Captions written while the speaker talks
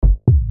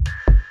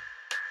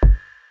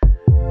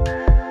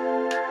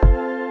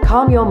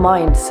Calm Your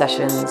Mind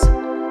sessions,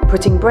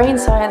 putting brain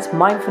science,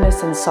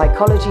 mindfulness and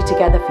psychology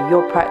together for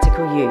your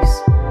practical use.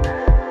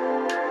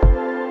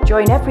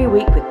 Join every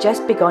week with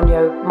Jess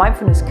Bigogno,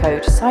 mindfulness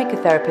coach,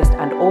 psychotherapist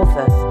and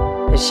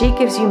author, as she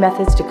gives you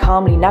methods to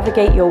calmly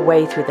navigate your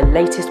way through the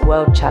latest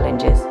world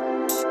challenges.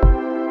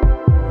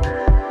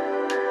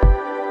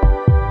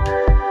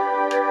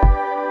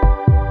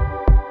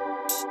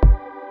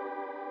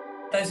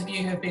 Those of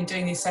you who have been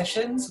doing these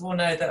sessions will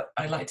know that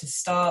I like to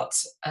start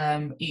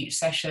each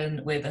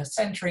session with a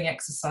centering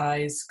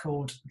exercise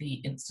called the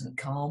Instant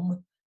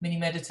Calm mini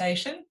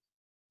meditation.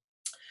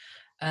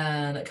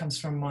 And it comes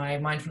from my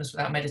Mindfulness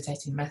Without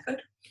Meditating method.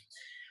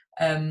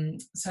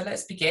 So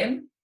let's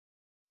begin.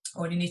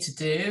 All you need to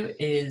do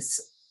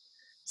is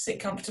sit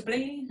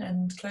comfortably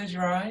and close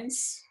your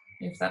eyes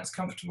if that's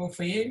comfortable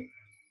for you.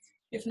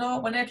 If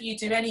not, whenever you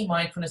do any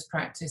mindfulness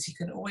practice, you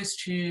can always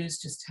choose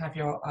just to have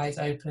your eyes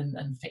open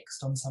and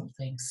fixed on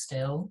something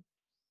still.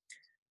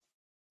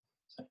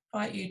 So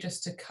I invite you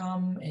just to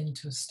come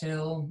into a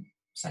still,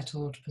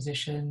 settled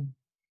position.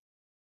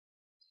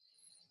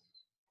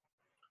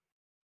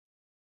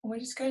 And we're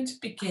just going to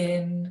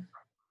begin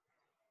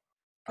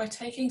by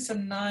taking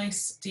some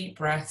nice deep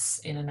breaths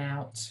in and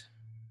out.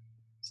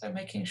 So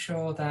making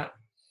sure that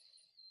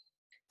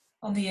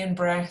on the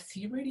in-breath,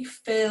 you really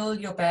fill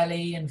your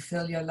belly and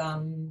fill your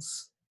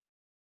lungs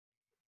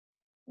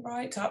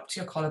right up to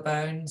your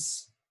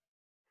collarbones.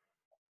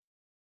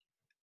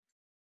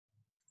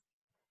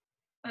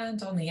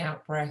 And on the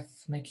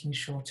out-breath, making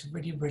sure to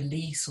really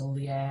release all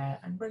the air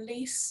and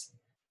release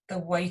the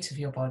weight of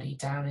your body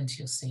down into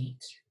your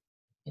seat,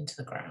 into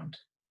the ground.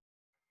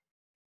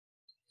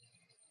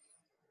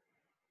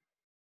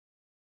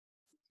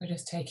 We're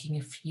just taking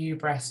a few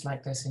breaths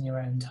like this in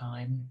your own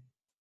time.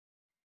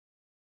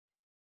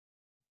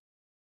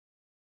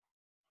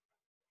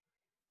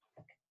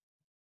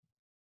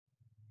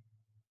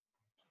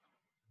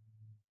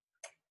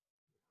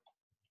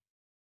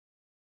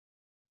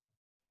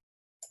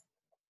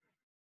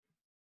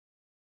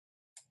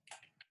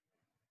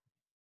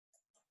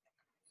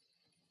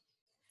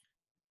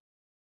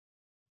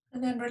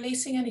 And then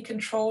releasing any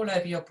control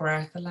over your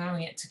breath,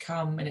 allowing it to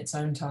come in its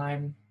own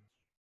time.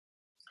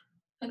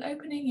 And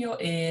opening your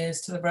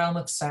ears to the realm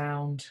of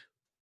sound.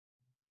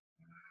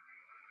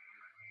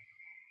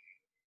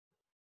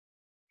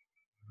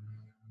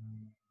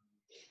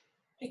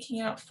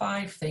 Picking out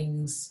 5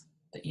 things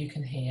that you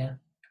can hear.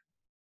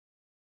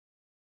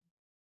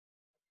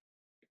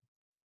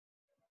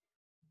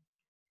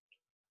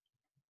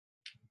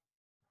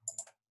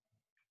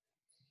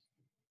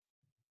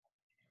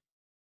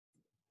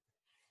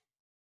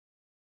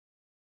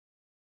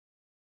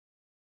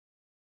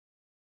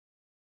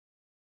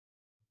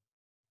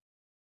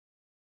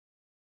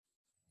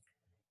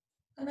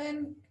 And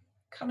then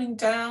coming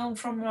down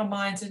from our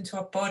minds into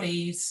our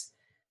bodies,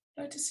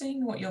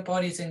 noticing what your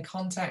body's in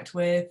contact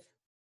with.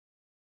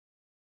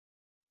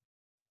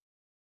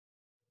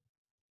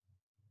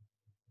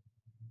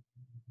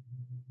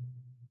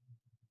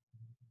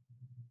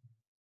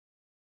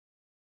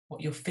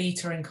 What your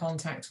feet are in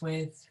contact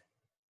with.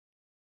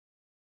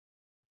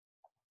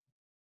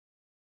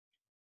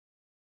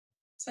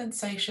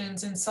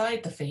 Sensations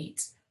inside the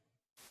feet.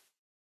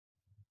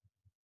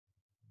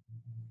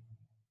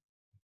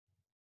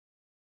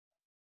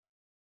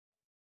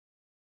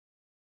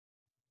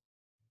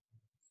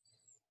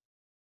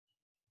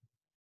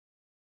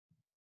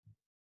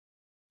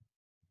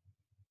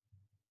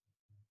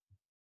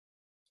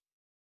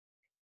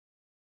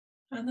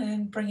 And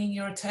then bringing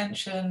your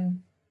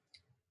attention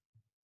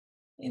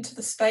into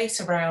the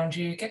space around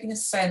you, getting a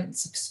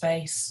sense of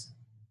space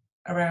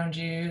around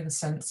you, the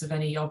sense of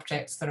any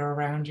objects that are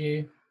around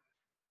you.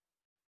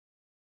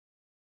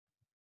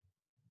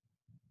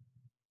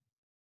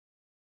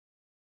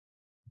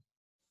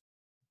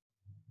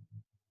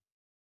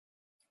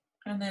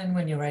 And then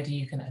when you're ready,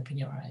 you can open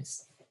your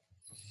eyes.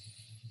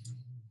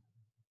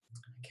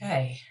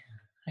 Okay,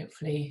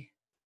 hopefully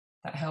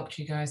that helped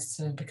you guys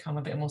to become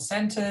a bit more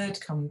centered,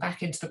 come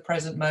back into the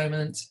present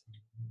moment.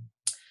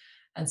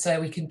 And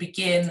so we can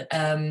begin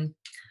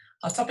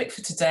our topic for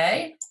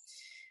today.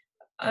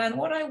 And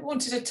what I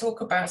wanted to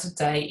talk about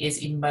today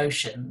is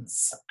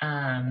emotions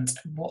and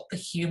what the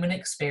human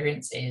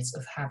experience is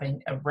of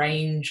having a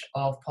range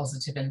of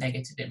positive and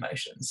negative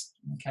emotions.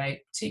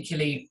 Okay,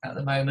 particularly at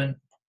the moment,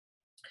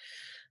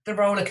 the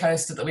roller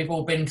coaster that we've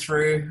all been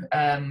through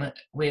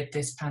with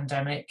this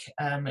pandemic,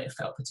 it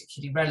felt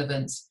particularly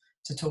relevant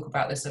to talk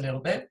about this a little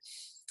bit.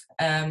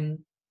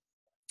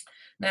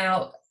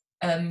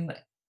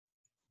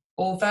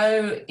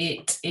 Although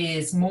it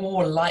is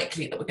more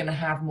likely that we're going to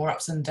have more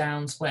ups and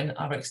downs when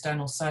our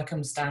external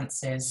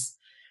circumstances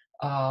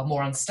are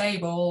more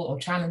unstable or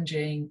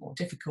challenging or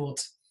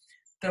difficult,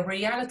 the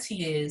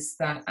reality is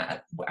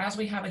that as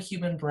we have a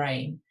human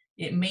brain,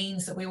 it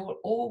means that we will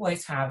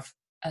always have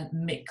a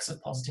mix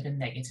of positive and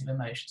negative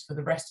emotions for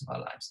the rest of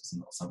our lives. It's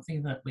not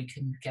something that we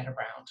can get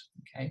around,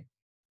 okay?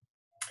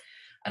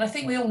 And I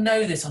think we all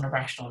know this on a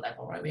rational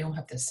level, right? We all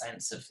have this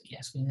sense of,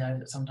 yes, we know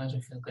that sometimes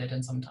we feel good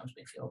and sometimes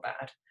we feel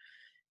bad.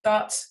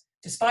 But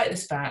despite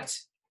this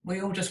fact,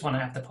 we all just want to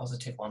have the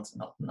positive ones,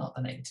 not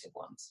the negative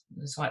ones.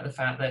 Despite the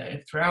fact that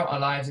if throughout our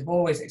lives we've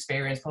always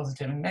experienced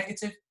positive and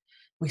negative,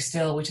 we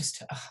don't want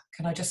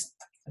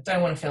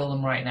to feel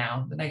them right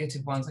now. The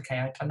negative ones,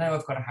 okay, I know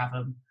I've got to have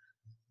them,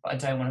 but I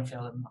don't want to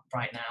feel them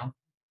right now.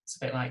 It's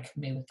a bit like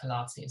me with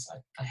Pilates.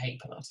 I hate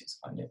Pilates.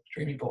 I find it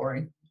extremely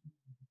boring.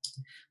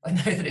 I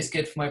know that it's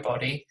good for my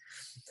body,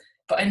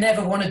 but I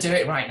never want to do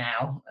it right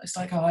now. It's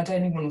like, I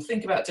don't even want to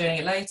think about doing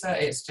it later.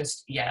 It's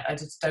just, I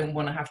just don't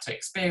want to have to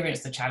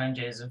experience the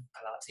challenges of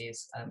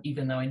Pilates,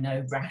 even though I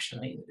know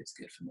rationally that it's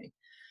good for me.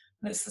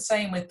 And it's the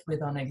same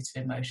with our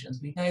negative emotions.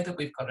 We know that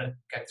we've got to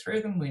go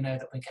through them. We know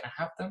that we're going to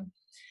have them,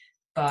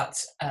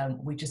 but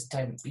we just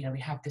don't, we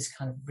have this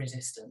kind of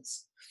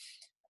resistance.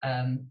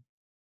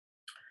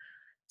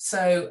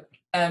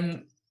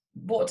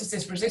 What does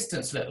this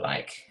resistance look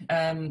like?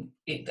 And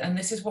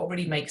this is what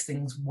really makes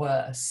things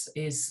worse,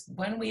 is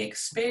when we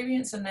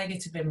experience a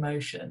negative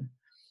emotion,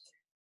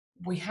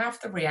 we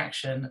have the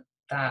reaction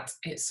that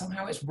it's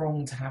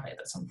wrong to have it,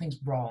 that something's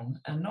wrong.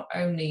 And not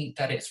only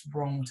that it's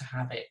wrong to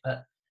have it,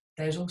 but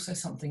there's also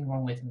something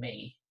wrong with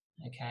me.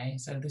 Okay,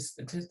 so this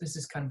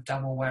is kind of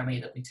double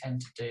whammy that we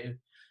tend to do,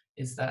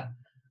 is that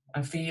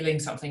I'm feeling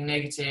something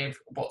negative,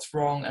 what's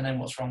wrong, and then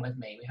what's wrong with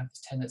me. We have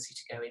this tendency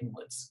to go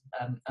inwards,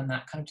 and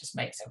that kind of just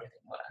makes everything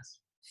worse.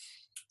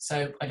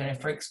 So, I don't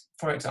know,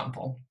 for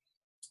example,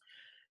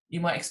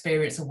 you might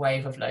experience a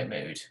wave of low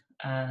mood,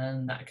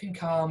 and that can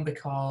come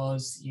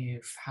because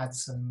you've had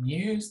some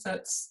news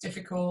that's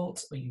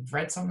difficult, or you've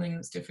read something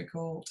that's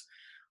difficult,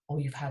 or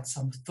you've had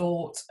some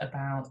thought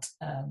about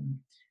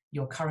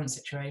your current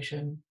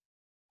situation.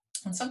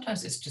 And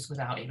sometimes it's just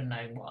without even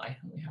knowing why.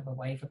 We have a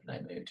wave of low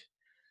mood.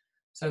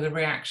 So the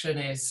reaction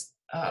is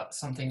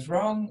something's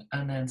wrong,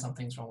 and then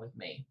something's wrong with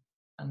me.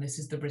 And this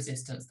is the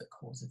resistance that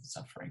causes the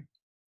suffering.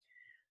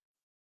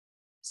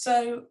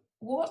 So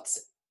what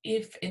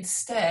if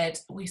instead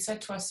we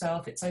said to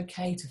ourselves, it's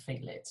okay to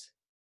feel it?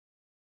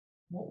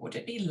 What would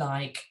it be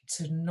like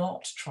to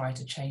not try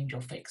to change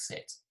or fix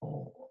it,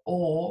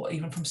 or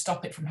even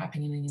stop it from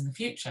happening in the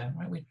future?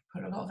 Right? We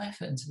put a lot of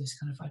effort into this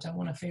kind of, I don't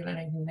want to feel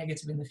anything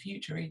negative in the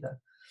future either.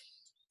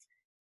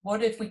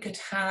 What if we could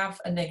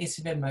have a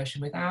negative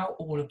emotion without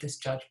all of this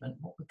judgment?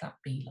 What would that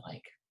be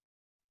like?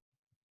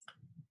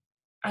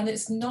 And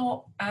it's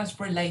not as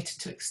related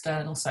to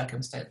external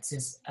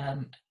circumstances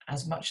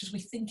as much as we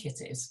think it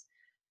is.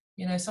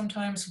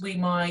 Sometimes we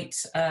might,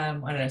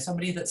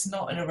 somebody that's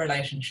not in a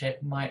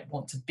relationship might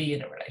want to be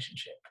in a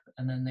relationship,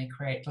 and then they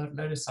create a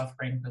load of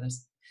suffering for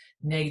this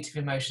negative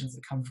emotions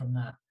that come from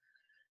that.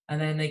 And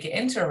then they get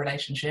into a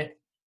relationship,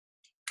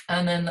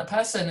 and then the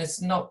person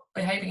is not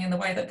behaving in the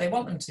way that they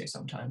want them to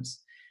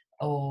sometimes,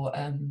 or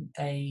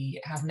they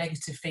have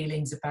negative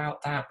feelings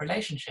about that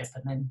relationship,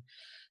 and then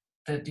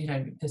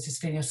there's this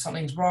feeling of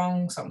something's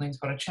wrong, something's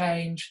got to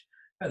change.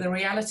 But the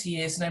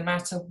reality is, no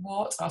matter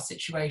what our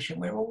situation,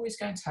 we're always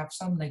going to have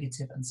some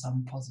negative and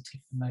some positive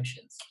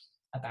emotions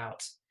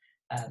about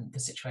the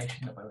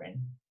situation that we're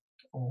in,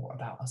 or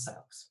about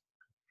ourselves.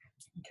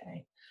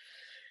 Okay.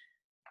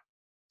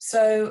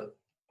 So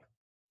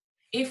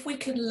if we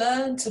can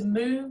learn to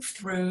move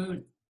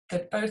through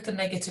both the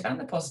negative and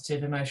the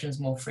positive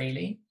emotions more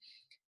freely,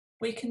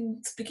 we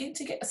can begin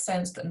to get a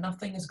sense that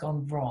nothing has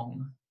gone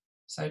wrong.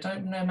 So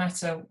no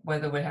matter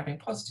whether we're having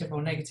positive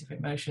or negative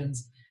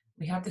emotions,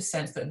 we have this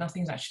sense that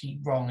nothing's actually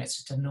wrong. It's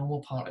just a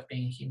normal part of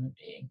being a human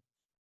being.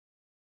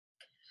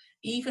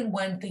 Even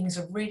when things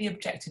are really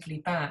objectively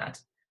bad,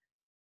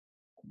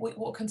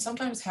 what can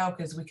sometimes help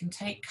is we can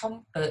take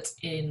comfort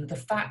in the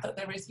fact that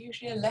there is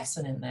usually a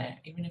lesson in there,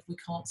 even if we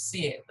can't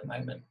see it at the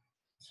moment.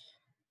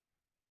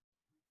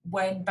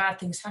 When bad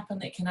things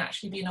happen, it can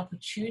actually be an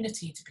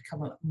opportunity to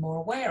become more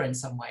aware in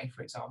some way,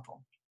 for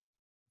example.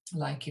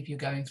 Like if you're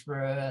going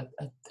through a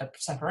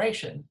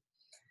separation,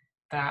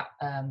 that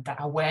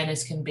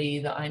awareness can be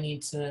that I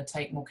need to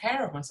take more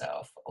care of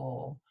myself,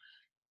 or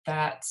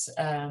that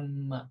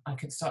I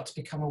can start to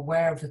become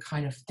aware of the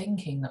kind of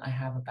thinking that I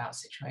have about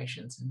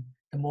situations. And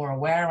the more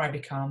aware I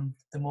become,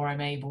 the more I'm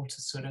able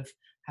to sort of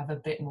have a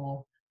bit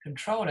more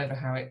control over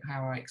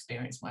how I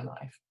experience my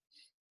life.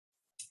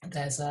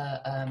 There's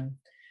a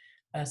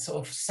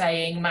sort of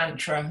saying,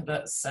 mantra,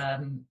 that's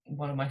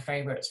one of my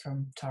favorites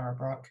from Tara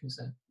Brach, who's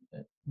a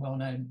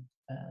well-known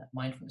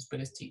mindfulness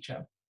Buddhist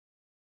teacher.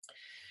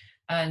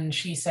 And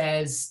she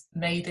says,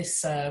 may this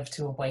serve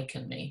to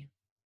awaken me.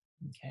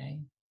 Okay.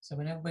 So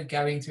whenever we're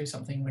going through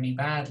something really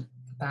bad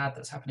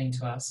that's happening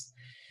to us,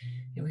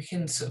 we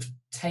can sort of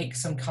take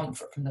some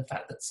comfort from the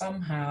fact that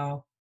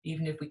somehow,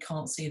 even if we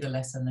can't see the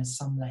lesson, there's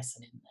some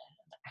lesson in there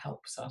that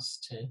helps us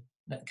to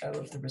let go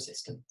of the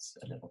resistance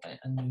a little bit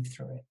and move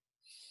through it.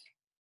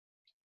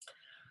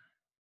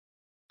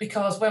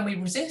 Because when we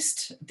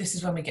resist, this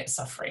is when we get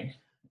suffering.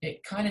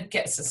 It kind of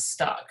gets us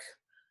stuck,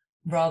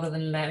 rather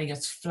than letting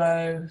us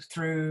flow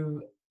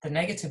through the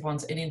negative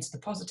ones and into the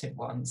positive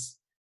ones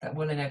that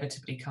will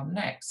inevitably come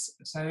next.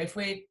 So if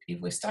we're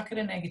stuck in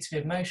a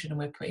negative emotion and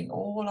we're putting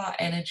all our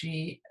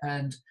energy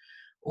and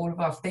all of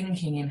our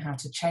thinking in how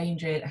to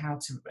change it,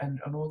 and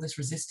all this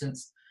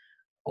resistance,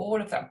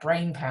 all of that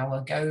brain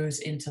power goes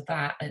into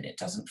that, and it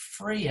doesn't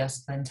free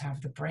us then to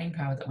have the brain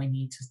power that we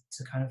need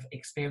to kind of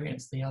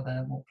experience the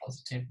other more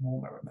positive,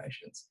 warmer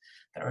emotions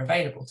that are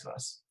available to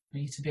us.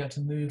 We need to be able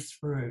to move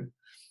through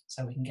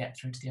so we can get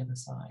through to the other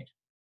side.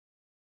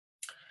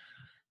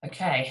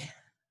 Okay,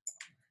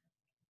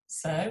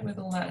 so with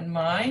all that in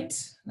mind,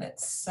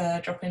 let's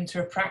drop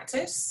into a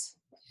practice.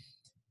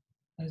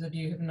 Those of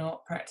you who have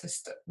not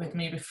practiced with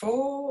me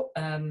before,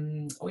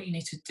 all you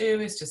need to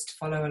do is just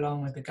follow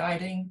along with the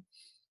guiding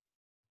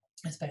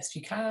as best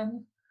you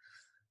can.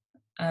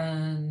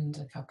 And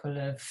a couple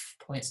of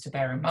points to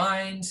bear in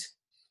mind,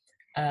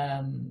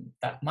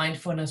 that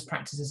mindfulness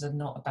practices are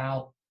not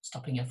about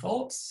stopping your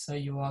thoughts, so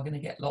you are going to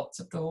get lots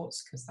of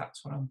thoughts because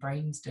that's what our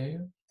brains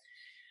do.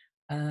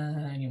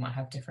 And you might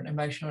have different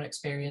emotional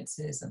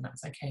experiences, and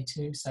that's okay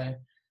too. So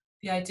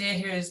the idea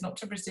here is not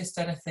to resist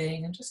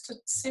anything and just to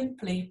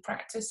simply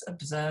practice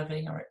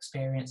observing our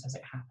experience as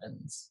it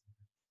happens.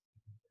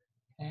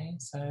 Okay,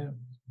 so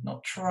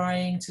not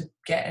trying to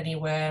get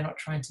anywhere, not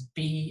trying to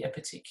be a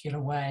particular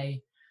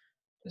way,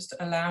 just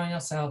allowing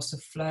ourselves to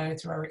flow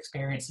through our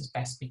experience as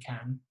best we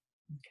can.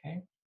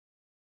 Okay,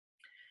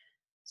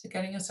 so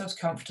getting yourselves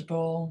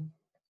comfortable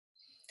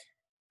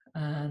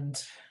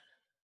and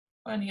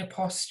finding a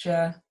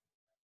posture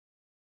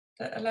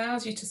that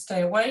allows you to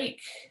stay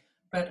awake,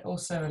 but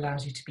also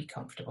allows you to be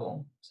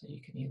comfortable. So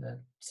you can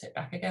either sit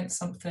back against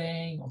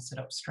something or sit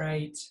up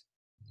straight.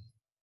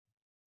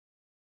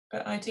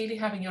 But ideally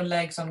having your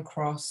legs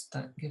uncrossed,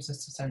 that gives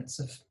us a sense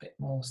of a bit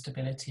more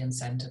stability and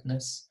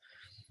centeredness.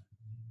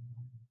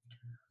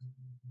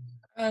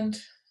 And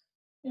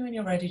when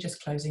you're ready,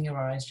 just closing your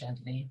eyes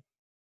gently.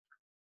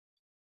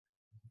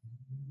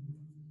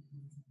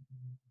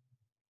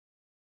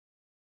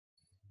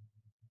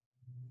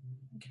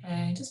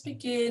 Okay, just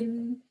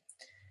begin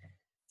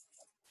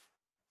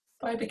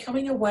by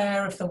becoming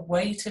aware of the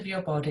weight of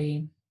your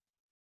body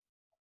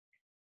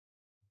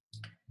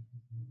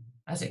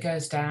as it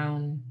goes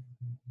down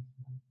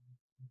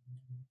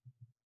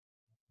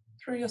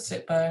through your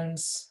sit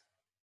bones,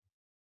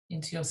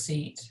 into your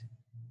seat,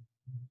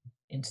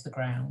 into the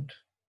ground.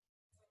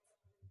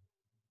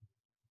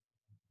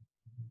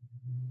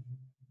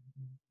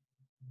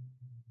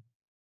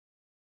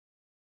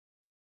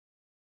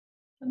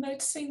 And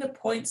noticing the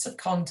points of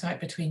contact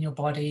between your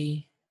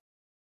body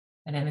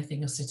and anything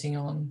you're sitting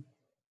on.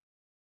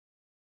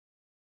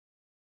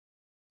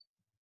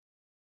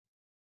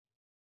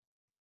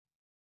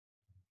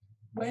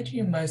 Where do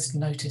you most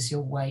notice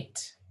your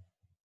weight?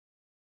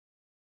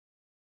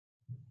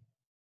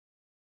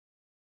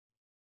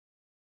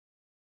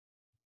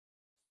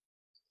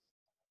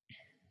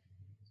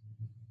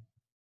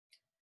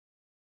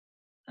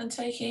 And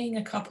taking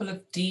a couple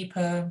of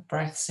deeper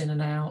breaths in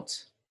and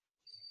out.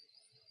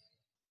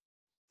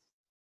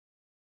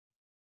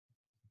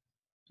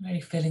 Really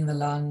filling the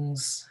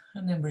lungs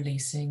and then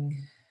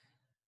releasing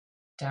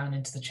down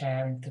into the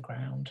chair, into the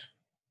ground.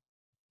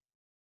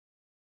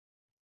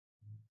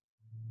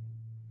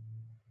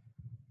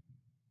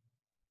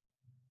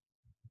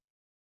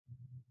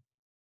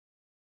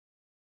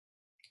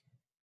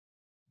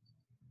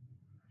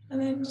 And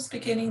then just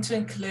beginning to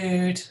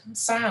include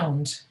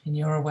sound in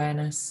your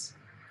awareness.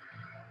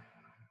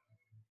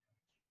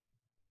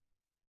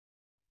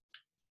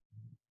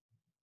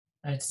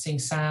 Noticing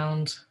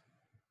sound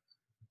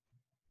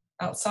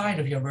outside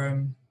of your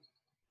room.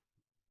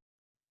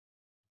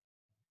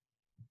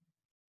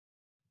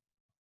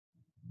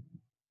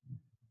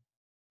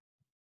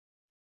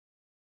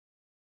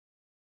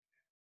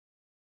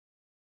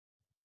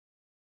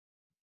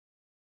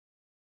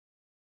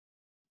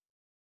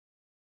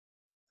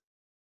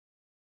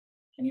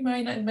 And you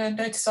may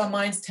notice our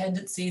mind's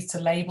tendencies to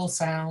label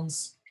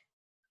sounds.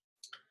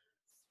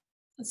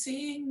 And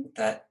seeing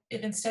that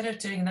if instead of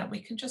doing that,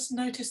 we can just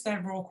notice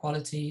their raw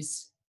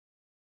qualities,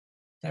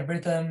 their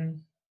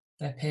rhythm,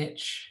 their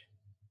pitch,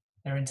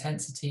 their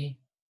intensity.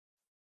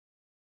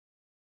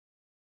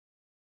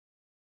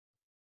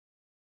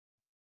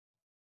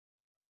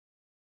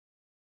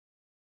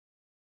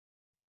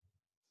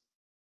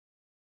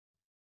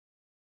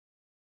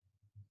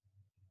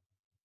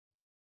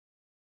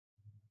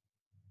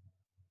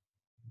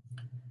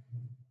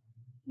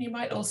 You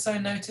might also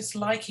notice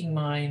liking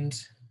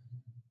mind,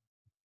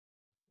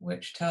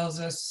 which tells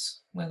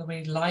us whether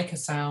we like a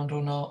sound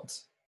or not.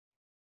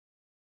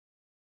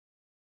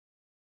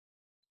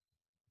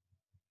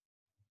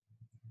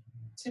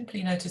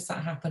 Simply notice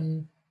that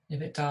happen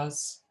if it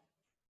does.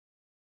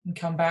 And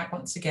come back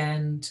once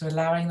again to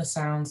allowing the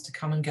sounds to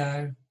come and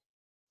go.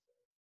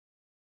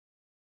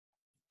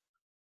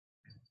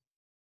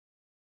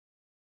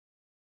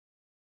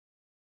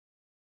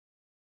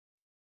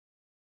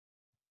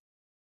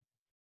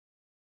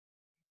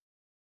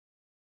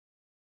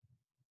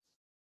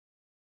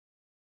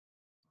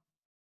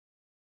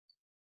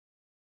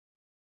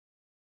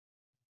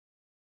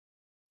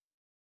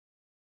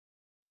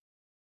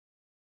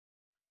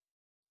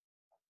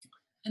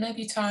 And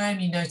every time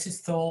you notice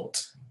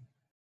thought,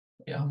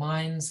 Our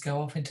minds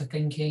go off into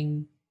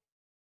thinking,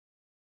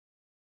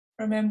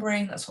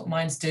 remembering that's what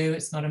minds do,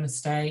 it's not a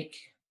mistake.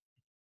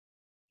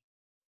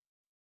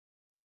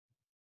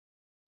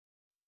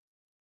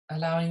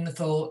 Allowing the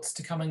thoughts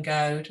to come and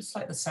go, just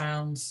like the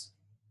sounds.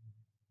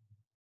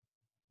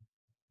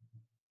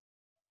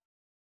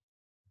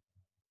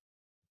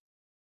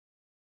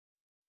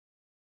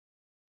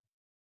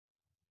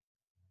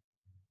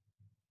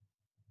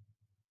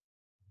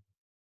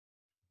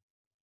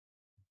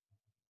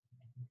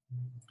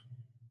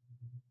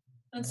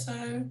 And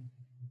so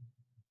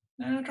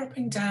now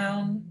dropping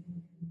down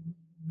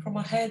from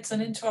our heads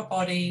and into our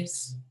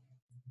bodies.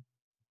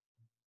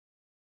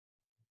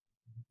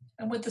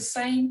 And with the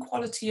same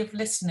quality of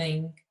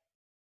listening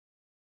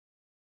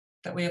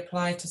that we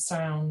apply to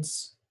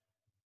sounds,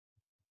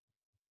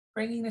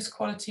 bringing this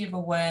quality of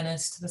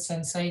awareness to the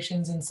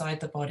sensations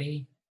inside the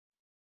body.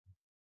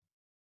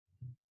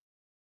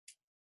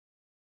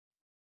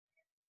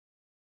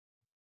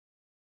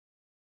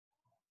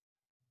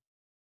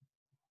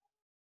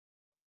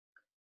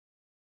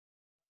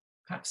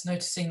 Perhaps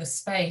noticing the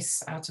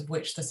space out of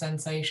which the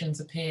sensations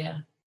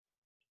appear.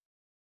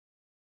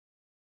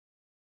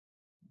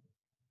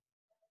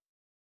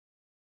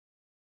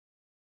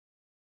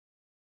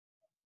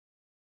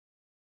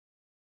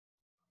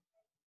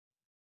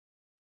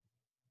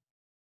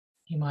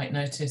 You might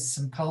notice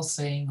some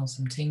pulsing or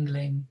some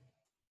tingling,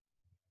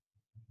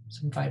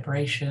 some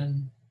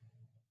vibration,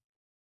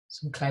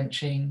 some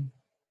clenching,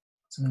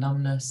 some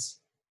numbness.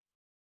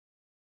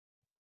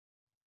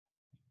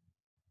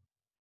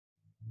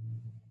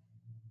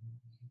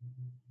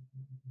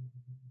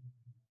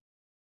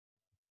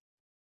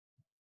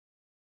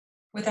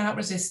 Without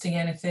resisting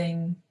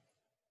anything,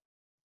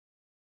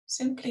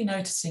 simply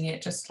noticing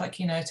it just like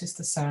you notice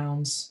the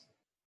sounds.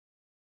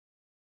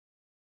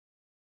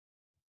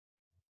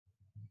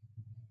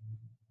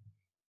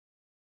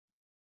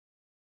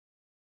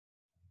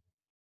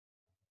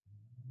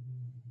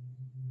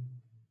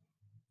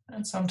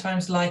 And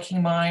sometimes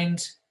liking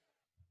mind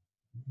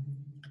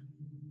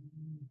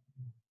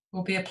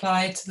will be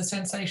applied to the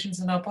sensations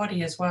in our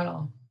body as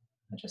well.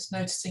 And just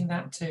noticing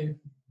that too.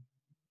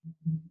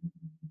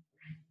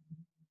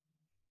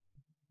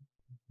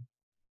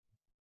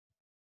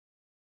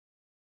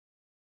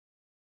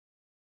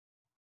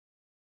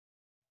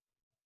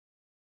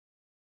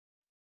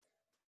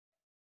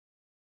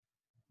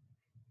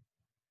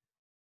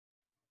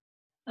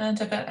 And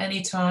if at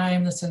any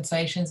time the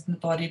sensations in the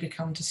body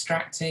become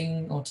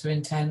distracting or too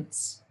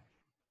intense,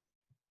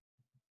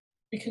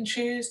 we can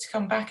choose to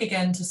come back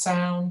again to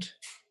sound,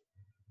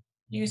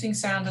 using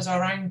sound as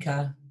our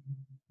anchor,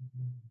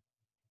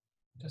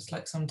 just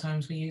like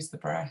sometimes we use the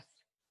breath.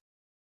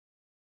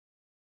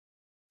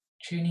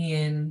 Tuning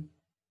in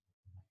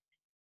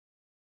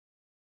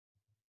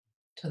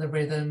to the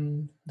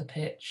rhythm, the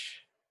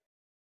pitch,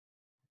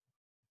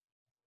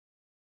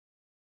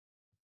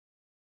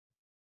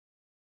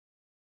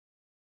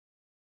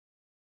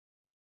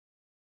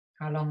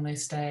 how long they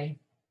stay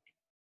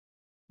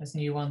as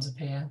new ones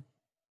appear.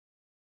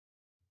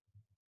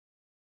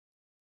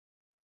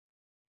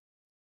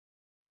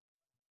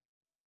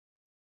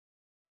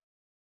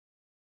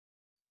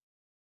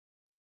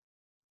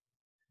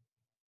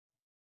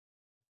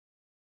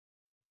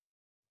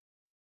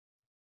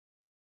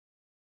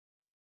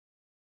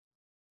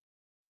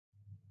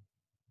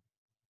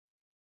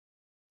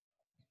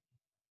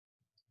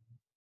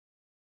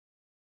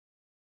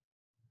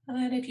 And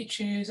then if you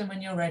choose and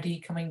when you're ready,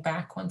 coming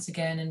back once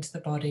again into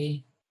the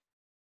body.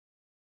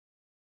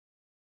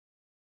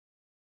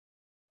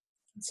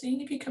 And seeing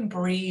if you can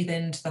breathe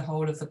into the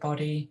whole of the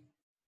body,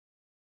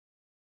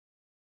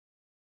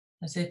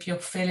 as if you're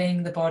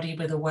filling the body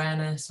with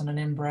awareness on an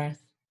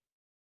in-breath.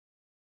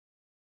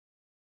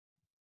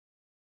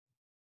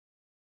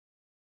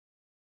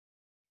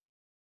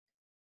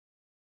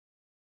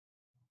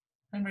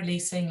 And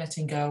releasing,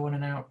 letting go on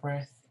an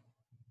out-breath.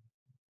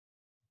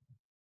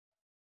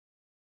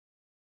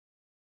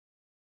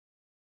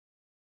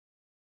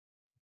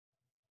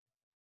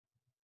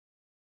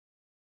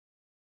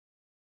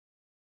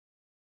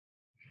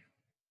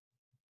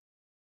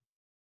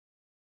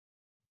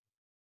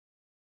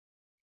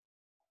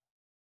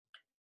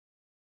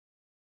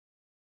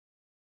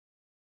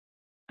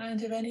 And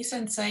if any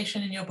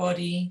sensation in your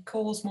body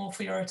calls more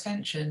for your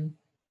attention,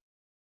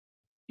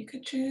 you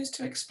could choose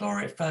to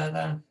explore it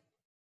further.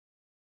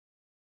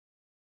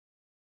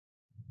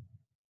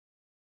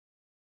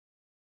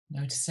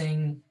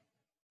 Noticing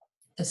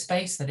the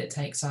space that it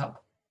takes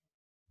up.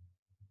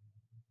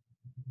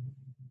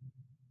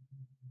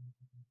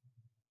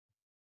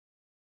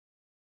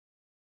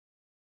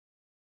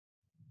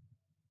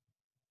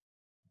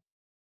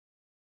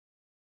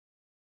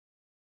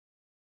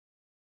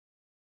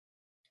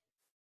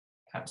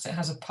 Perhaps it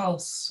has a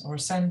pulse or a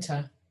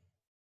center.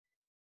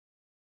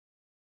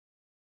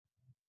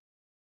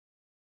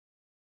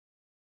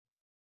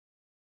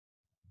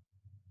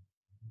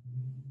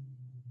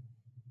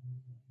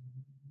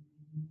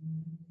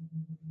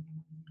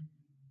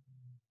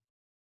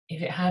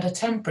 If it had a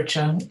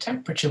temperature, what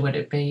temperature would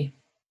it be?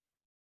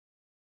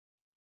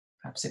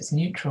 Perhaps it's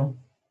neutral.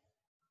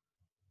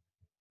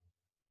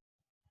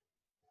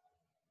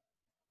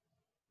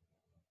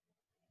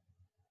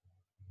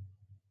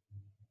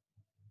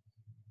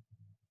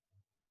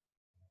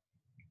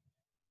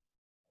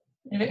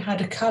 If it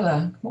had a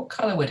colour, what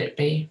colour would it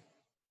be?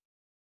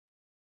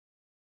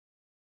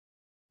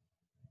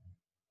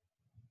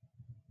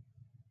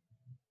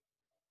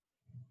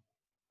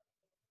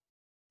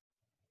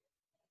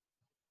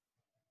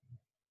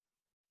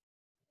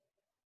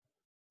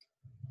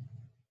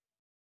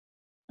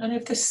 And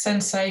if this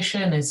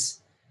sensation is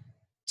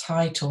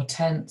tight or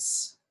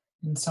tense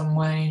in some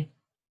way,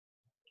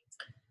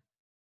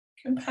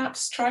 you can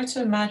perhaps try to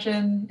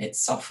imagine it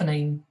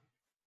softening,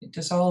 it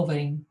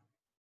dissolving.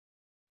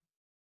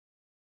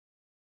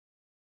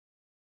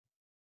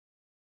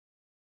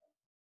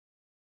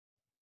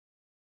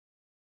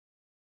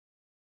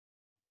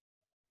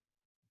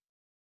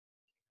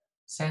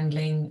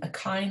 Sending a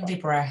kindly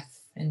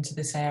breath into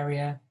this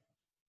area,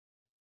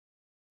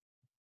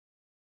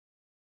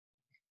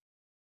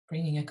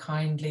 bringing a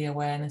kindly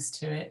awareness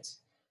to it,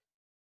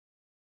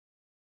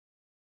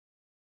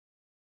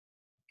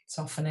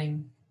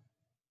 softening.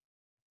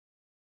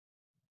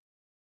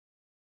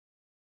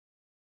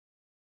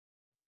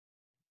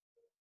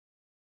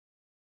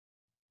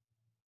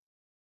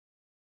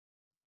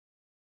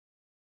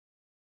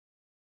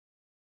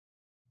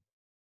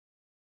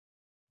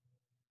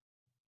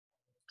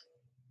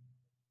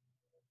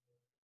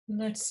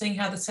 Noticing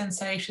how the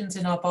sensations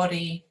in our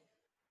body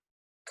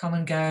come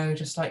and go,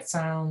 just like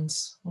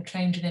sounds, or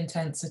change in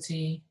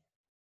intensity.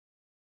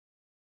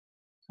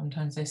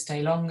 Sometimes they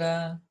stay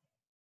longer.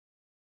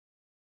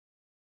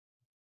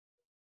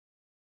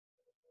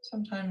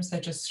 Sometimes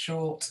they're just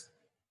short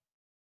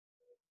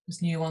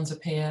as new ones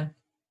appear.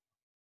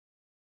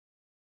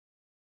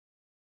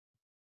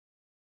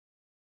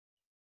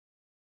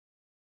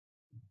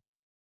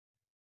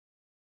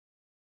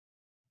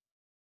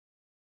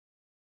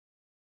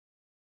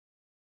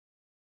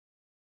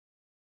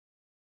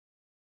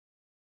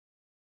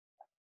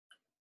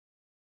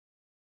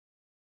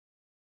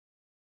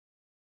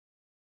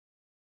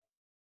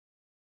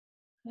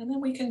 And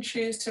then we can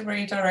choose to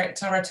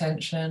redirect our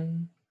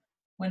attention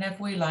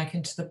whenever we like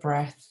into the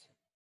breath.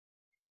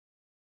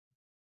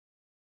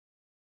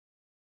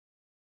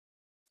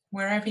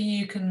 Wherever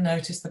you can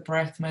notice the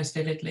breath most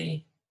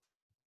vividly,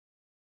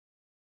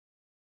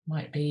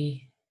 might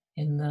be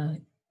in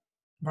the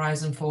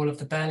rise and fall of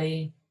the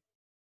belly,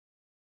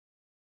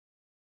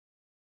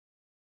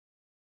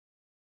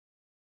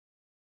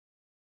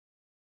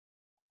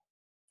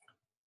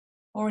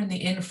 or in the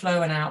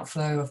inflow and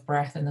outflow of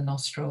breath in the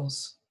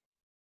nostrils.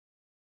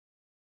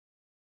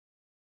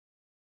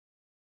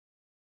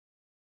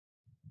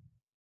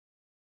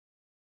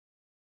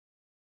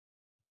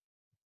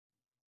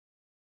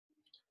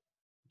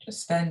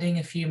 Just spending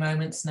a few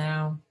moments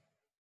now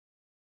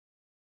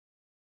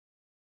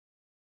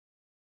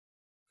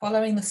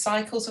following the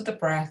cycles of the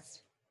breath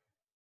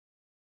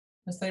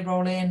as they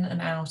roll in and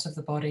out of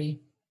the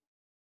body.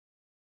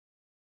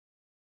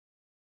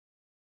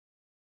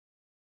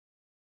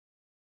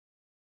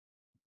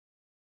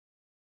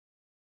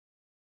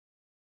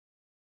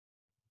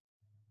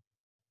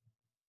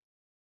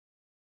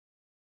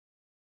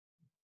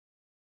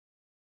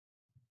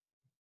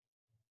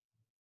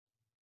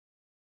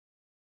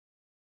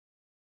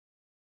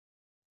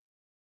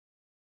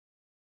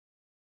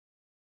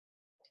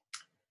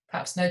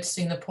 Perhaps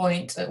noticing the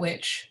point at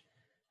which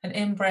an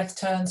in-breath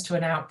turns to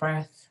an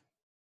out-breath,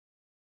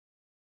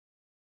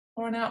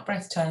 or an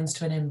out-breath turns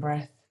to an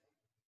in-breath.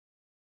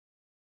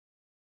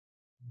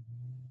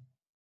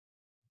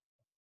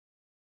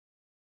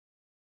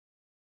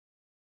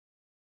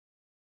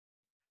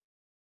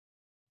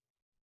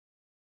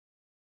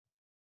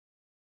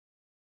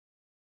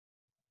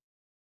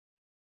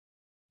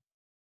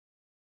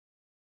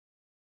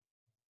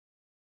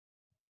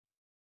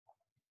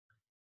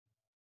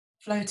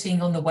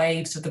 Floating on the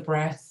waves of the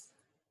breath,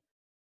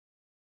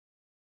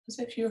 as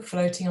if you were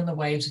floating on the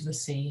waves of the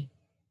sea.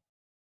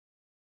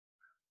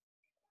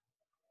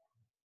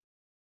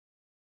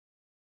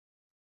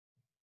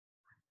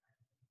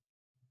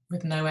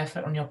 With no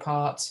effort on your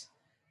part,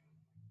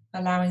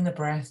 allowing the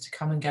breath to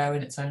come and go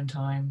in its own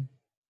time.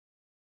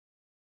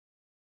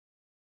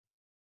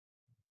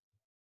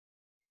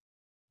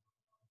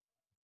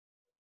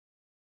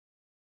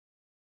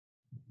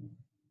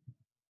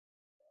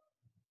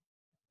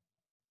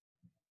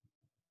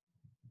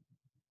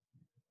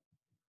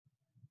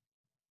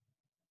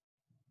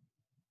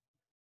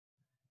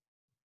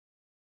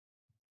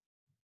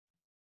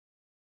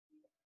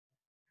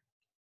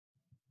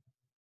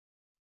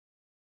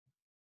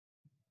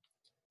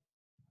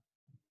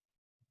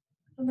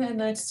 And then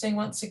noticing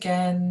once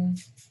again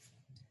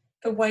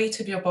the weight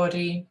of your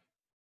body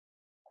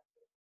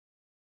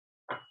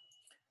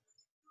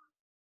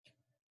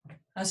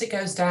as it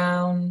goes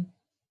down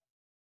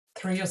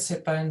through your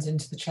sit bones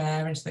into the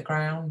chair, into the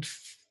ground.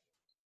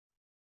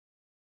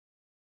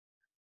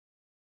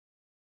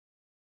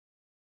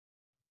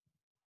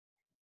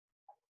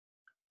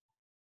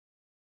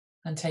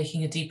 And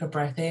taking a deeper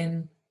breath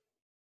in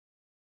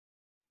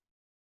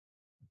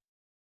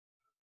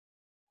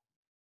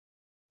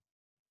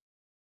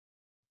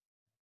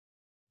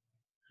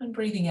And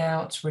breathing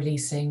out,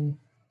 releasing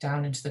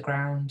down into the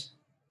ground,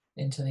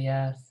 into the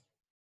earth.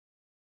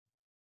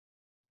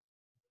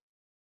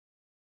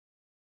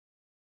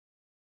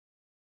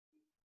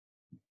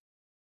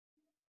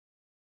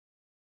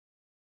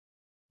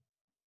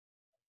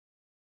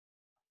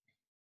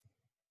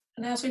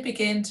 And as we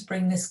begin to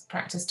bring this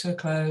practice to a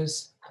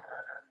close,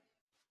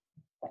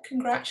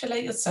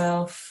 congratulate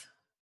yourself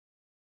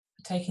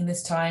for taking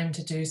this time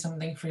to do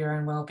something for your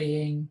own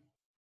well-being.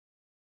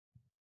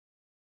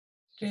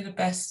 Do the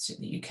best that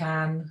you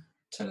can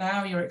to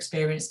allow your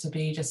experience to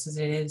be just as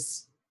it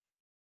is,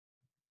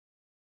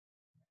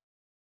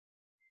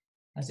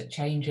 as it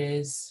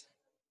changes,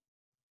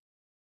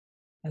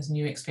 as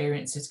new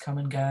experiences come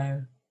and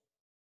go,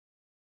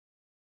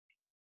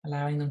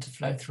 allowing them to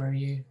flow through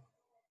you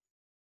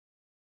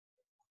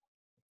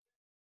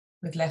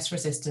with less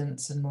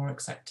resistance and more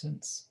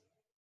acceptance.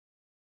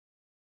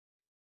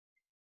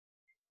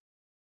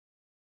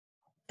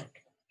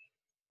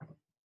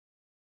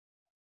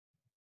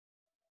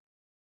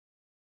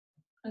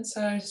 And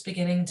so just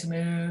beginning to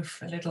move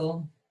a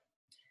little,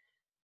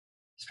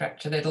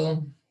 stretch a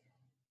little.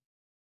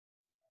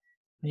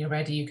 When you're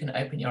ready, you can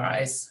open your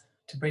eyes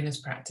to bring this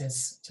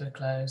practice to a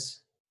close.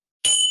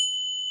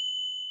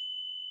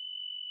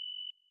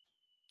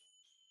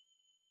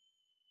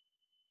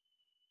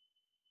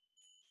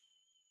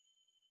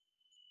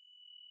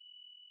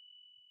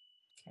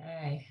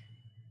 Okay.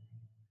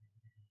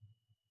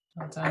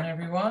 Well done,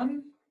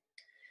 everyone.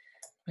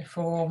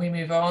 Before we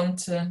move on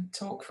to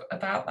talk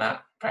about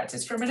that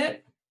practice for a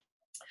minute,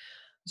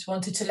 just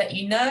wanted to let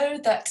you know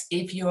that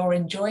if you're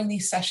enjoying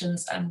these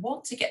sessions and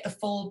want to get the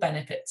full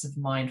benefits of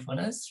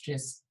mindfulness, which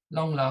is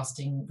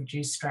long-lasting,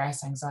 reduced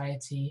stress,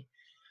 anxiety,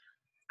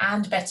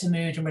 and better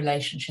mood and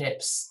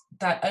relationships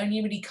that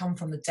only really come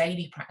from the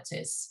daily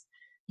practice,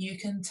 you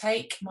can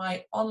take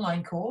my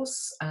online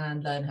course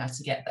and learn how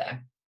to get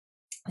there.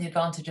 The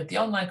advantage of the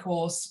online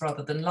course,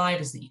 rather than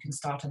live, is that you can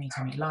start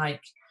anytime you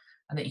like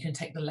and that you can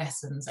take the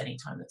lessons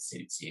anytime that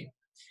suits you.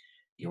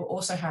 You will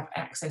also have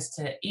access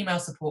to email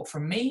support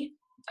from me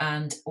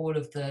and all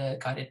of the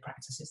guided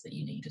practices that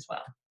you need as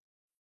well.